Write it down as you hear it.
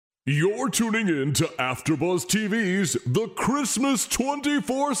You're tuning in to AfterBuzz TV's The Christmas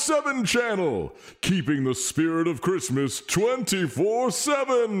 24/7 channel, keeping the spirit of Christmas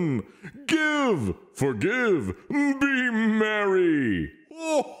 24/7. Give, forgive, be merry.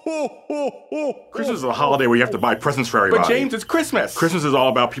 Christmas is a holiday where you have to buy presents for everybody. But James, it's Christmas. Christmas is all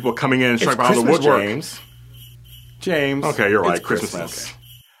about people coming in and showing out the woodwork. James. Okay, you're right. It's Christmas. Okay.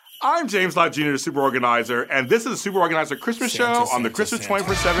 I'm James Lott Jr., the Super Organizer, and this is the Super Organizer Christmas Show on the Christmas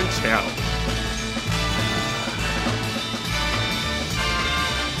 24/7 channel.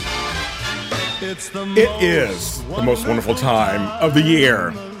 It is the most wonderful time of the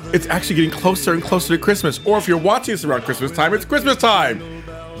year. It's actually getting closer and closer to Christmas, or if you're watching this around Christmas time, it's Christmas time.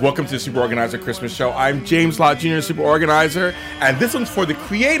 Welcome to the Super Organizer Christmas Show. I'm James Lott Jr., Super Organizer, and this one's for the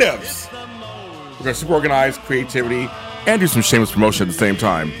creatives. We're going to super organize creativity and do some shameless promotion at the same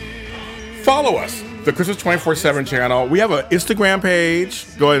time. Follow us, the Christmas 24/7 channel. We have an Instagram page.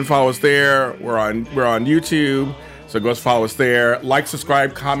 Go ahead and follow us there. We're on YouTube, so go follow us there. Like,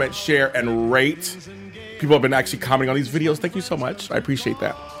 subscribe, comment, share, and rate. People have been actually commenting on these videos. Thank you so much. I appreciate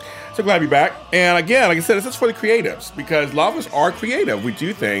that. So glad to be back. And again, like I said, this is for the creatives because a lot of us are creative. We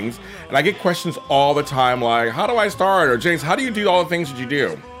do things, and I get questions all the time like, how do I start? Or James, how do you do all the things that you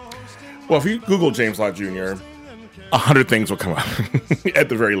do? Well, if you Google James Lott Jr., 100 things will come up at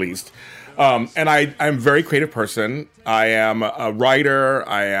the very least. And I'm a very creative person. I am a writer.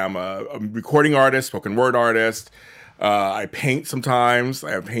 I am a recording artist, spoken word artist. I paint sometimes. I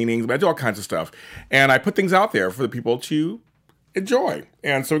have paintings. I do all kinds of stuff. And I put things out there for the people to enjoy.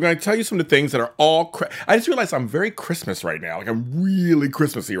 And so we're going to tell you some of the things that are all... I just realized I'm very Christmas right now. Like I'm really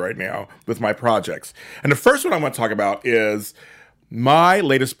Christmassy right now with my projects. And the first one I want to talk about is my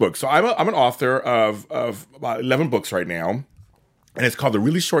latest book. So I'm an author of about 11 books right now. And it's called The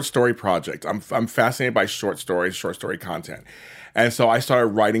Really Short Story Project. I'm fascinated by short story content. And so I started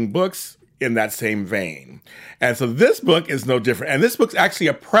writing books in that same vein. And so this book is no different. And this book's actually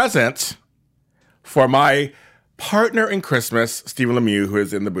a present for my partner in Christmas, Stephen Lemieux, who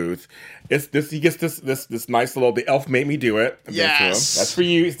is in the booth. He gets this nice little, the elf made me do it. Yes. That's for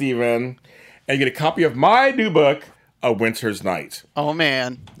you, Stephen. And you get a copy of my new book, A Winter's Night. Oh,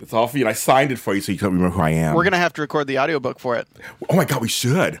 man. It's all for you. And I signed it for you so you can remember who I am. We're going to have to record the audiobook for it. Oh, my God, we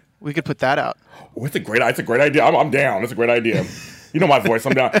should. We could put that out. Oh, it's a great idea. I'm down. It's a great idea. You know my voice.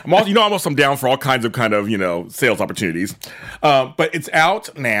 I'm down. I'm down for all kinds of sales opportunities. But it's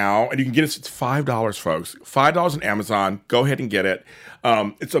out now, and you can get it. It's $5, folks. $5 on Amazon. Go ahead and get it.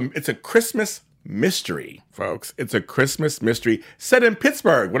 It's a Christmas mystery, folks. It's a Christmas mystery set in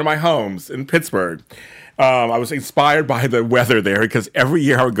Pittsburgh, one of my homes in Pittsburgh. I was inspired by the weather there because every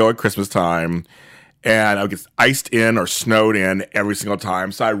year I would go at Christmas time and I would get iced in or snowed in every single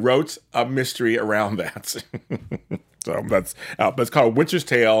time. So I wrote a mystery around that. So that's out. But it's called Winter's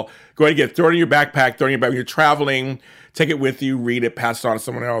Tale. Go ahead and throw it in your backpack, throw it in your bag when you're traveling. Take it with you, read it, pass it on to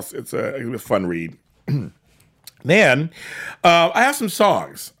someone else. It's a fun read. Then I have some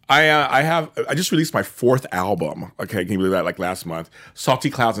songs. I just released my 4th album. Okay, can you believe that? Like last month, Salty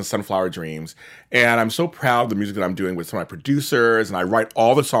Clouds and Sunflower Dreams. And I'm so proud of the music that I'm doing with some of my producers. And I write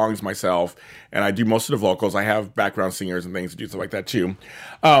all the songs myself. And I do most of the vocals. I have background singers and things to do stuff like that too.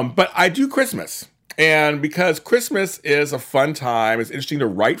 But I do Christmas. And because Christmas is a fun time, it's interesting to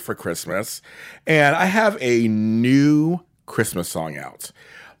write for Christmas. And I have a new Christmas song out.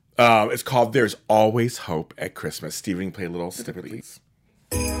 It's called There's Always Hope at Christmas. Steven, can you play a little snippet, please?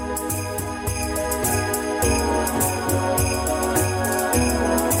 For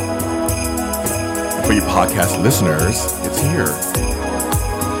you podcast listeners, it's here.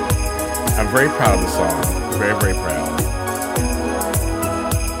 I'm very proud of the song. Very, very proud.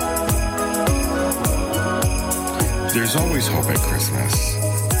 There's always hope at Christmas.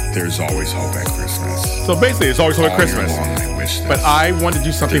 There's always hope at Christmas. So basically, it's always hope at Christmas. But This. I wanted to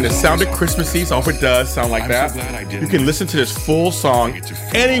do something that sounded Christmassy, so I hope it does sound like that. So glad I did. You can listen to this full song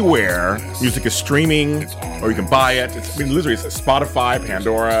anywhere music is streaming, or you can buy it. Literally, it's Spotify,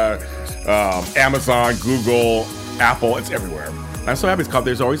 Pandora, Amazon, Google, Apple. It's everywhere. And I'm so happy it's called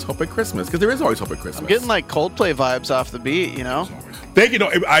There's Always Hope at Christmas, because there is always hope at Christmas. I'm getting like Coldplay vibes off the beat, you know? Thank you.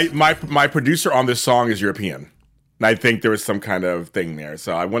 No, my producer on this song is European. And I think there was some kind of thing there.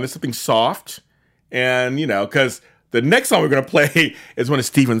 So I wanted something soft. And, because the next song we're going to play is one of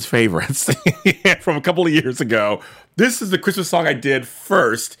Steven's favorites from a couple of years ago. This is the Christmas song I did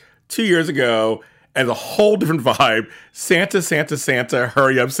first 2 years ago. And a whole different vibe. Santa, Santa, Santa,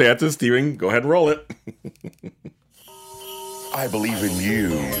 hurry up, Santa. Steven, go ahead and roll it. I believe in you.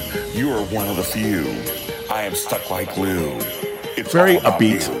 You are one of the few. I am stuck like glue. It's Very all about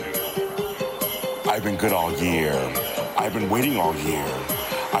upbeat. you. I've been good all year. I've been waiting all year.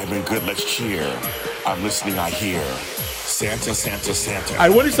 I've been good, let's cheer. I'm listening, I hear. Santa, Santa, Santa. I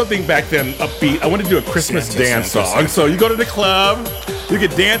wanted something back then upbeat. I wanted to do a Christmas Santa, dance Santa, song. Santa. So you go to the club, you can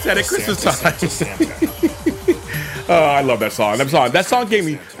dance at Christmas Santa, time. Santa, Santa. Oh, I love that song. That song gave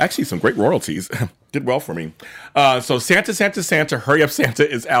me actually some great royalties. Did well for me. So Santa, Santa, Santa, Hurry Up Santa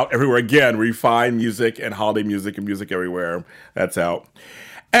is out everywhere again. Refined music and holiday music and music everywhere. That's out.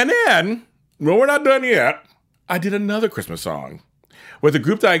 And then, well, we're not done yet. I did another Christmas song with a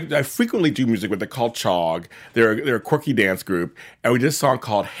group that I frequently do music with. They're called Chog. They're a quirky dance group. And we did a song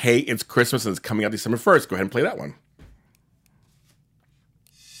called Hey, It's Christmas, and it's coming out December 1st. Go ahead and play that one.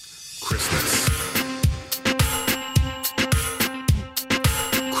 Christmas.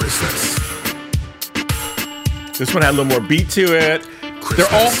 Christmas. This one had a little more beat to it. Christmas.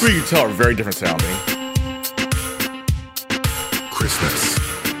 They're all three, you can tell, are very different sounding. Christmas.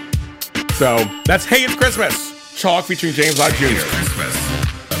 So that's Hey, It's Christmas. Chog featuring James Lott Jr. Christmas.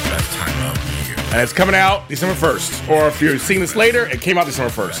 The best time of year. And it's coming out December 1st. Or if you're seeing this later, it came out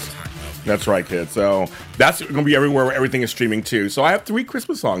December 1st. That's right, kids. So that's going to be everywhere where everything is streaming too. So I have 3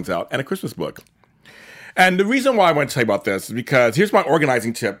 Christmas songs out and a Christmas book. And the reason why I want to tell you about this is because here's my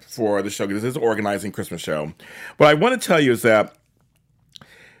organizing tip for the show. This is an organizing Christmas show. What I want to tell you is that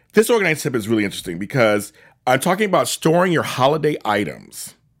this organizing tip is really interesting because I'm talking about storing your holiday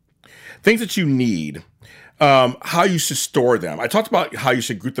items. Things that you need. How you should store them. I talked about how you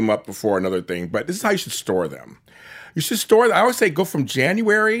should group them up before another thing, but this is how you should store them. You should store them. I always say go from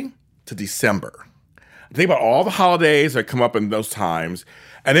January to December. Think about all the holidays that come up in those times,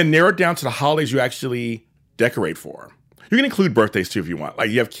 and then narrow it down to the holidays you actually decorate for. You can include birthdays too if you want.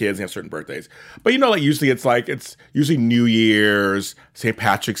 Like you have kids and you have certain birthdays. But usually it's usually New Year's, St.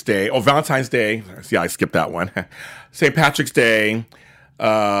 Patrick's Day, Valentine's Day. See, I skipped that one. St. Patrick's Day,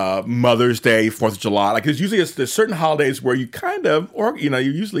 Mother's Day, 4th of July. Like there's certain holidays where you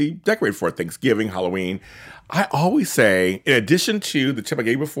you usually decorate for. Thanksgiving, Halloween. I always say, in addition to the tip I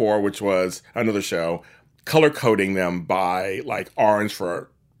gave before, which was another show, color coding them by like orange for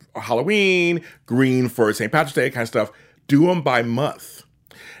Halloween, green for St. Patrick's Day, kind of stuff. Do them by month.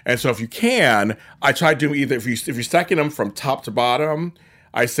 And so if you can, I try to do either, if you're stacking them from top to bottom,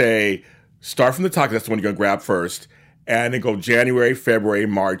 I say start from the top, 'cause that's the one you're going to grab first. And then go January, February,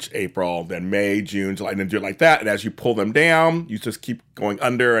 March, April, then May, June, July, and then do it like that. And as you pull them down, you just keep going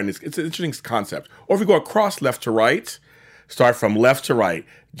under, and it's an interesting concept. Or if you go across left to right, start from left to right,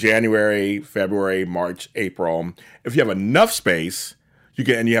 January, February, March, April. If you have enough space,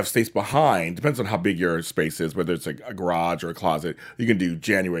 you have space behind, depends on how big your space is, whether it's a garage or a closet, you can do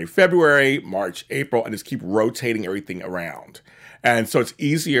January, February, March, April, and just keep rotating everything around. And so it's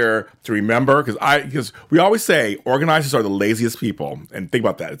easier to remember because we always say organizers are the laziest people. And think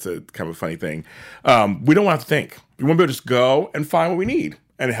about that. It's a kind of a funny thing. We don't want to think. We want to be able to just go and find what we need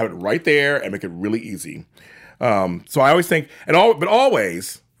and have it right there and make it really easy. So I always think, but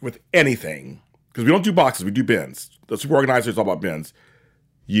always with anything, because we don't do boxes, we do bins. The super organizer is all about bins.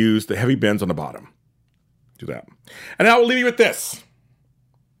 Use the heavy bins on the bottom. Do that. And I will leave you with this.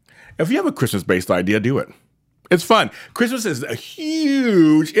 If you have a Christmas-based idea, do it. It's fun. Christmas is a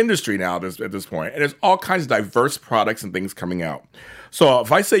huge industry now at this point, and there's all kinds of diverse products and things coming out. So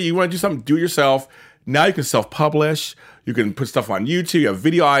if I say you want to do something, do it yourself. Now you can self-publish. You can put stuff on YouTube. You have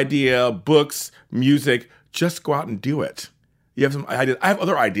video idea, books, music. Just go out and do it. You have some ideas. I have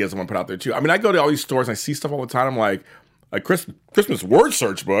other ideas I want to put out there too. I mean, I go to all these stores and I see stuff all the time. I'm like, a Christmas word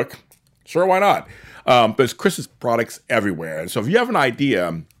search book? Sure, why not? But there's Christmas products everywhere. And so if you have an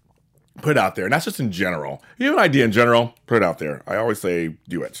idea, put it out there. And that's just in general. If you have an idea in general, put it out there. I always say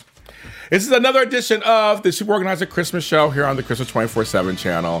do it. This is another edition of the Super Organizer Christmas Show here on the Christmas 24/7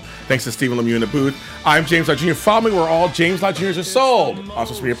 channel. Thanks to Stephen Lemieux in the booth. I'm James Lott Jr. Follow me where all James Lott Jr.'s are sold on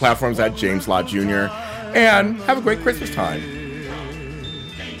social media platforms at James Lott Jr. And have a great Christmas time.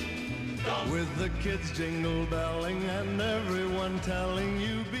 With the kids jingle belling and everyone telling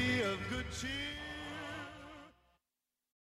you be of good cheer.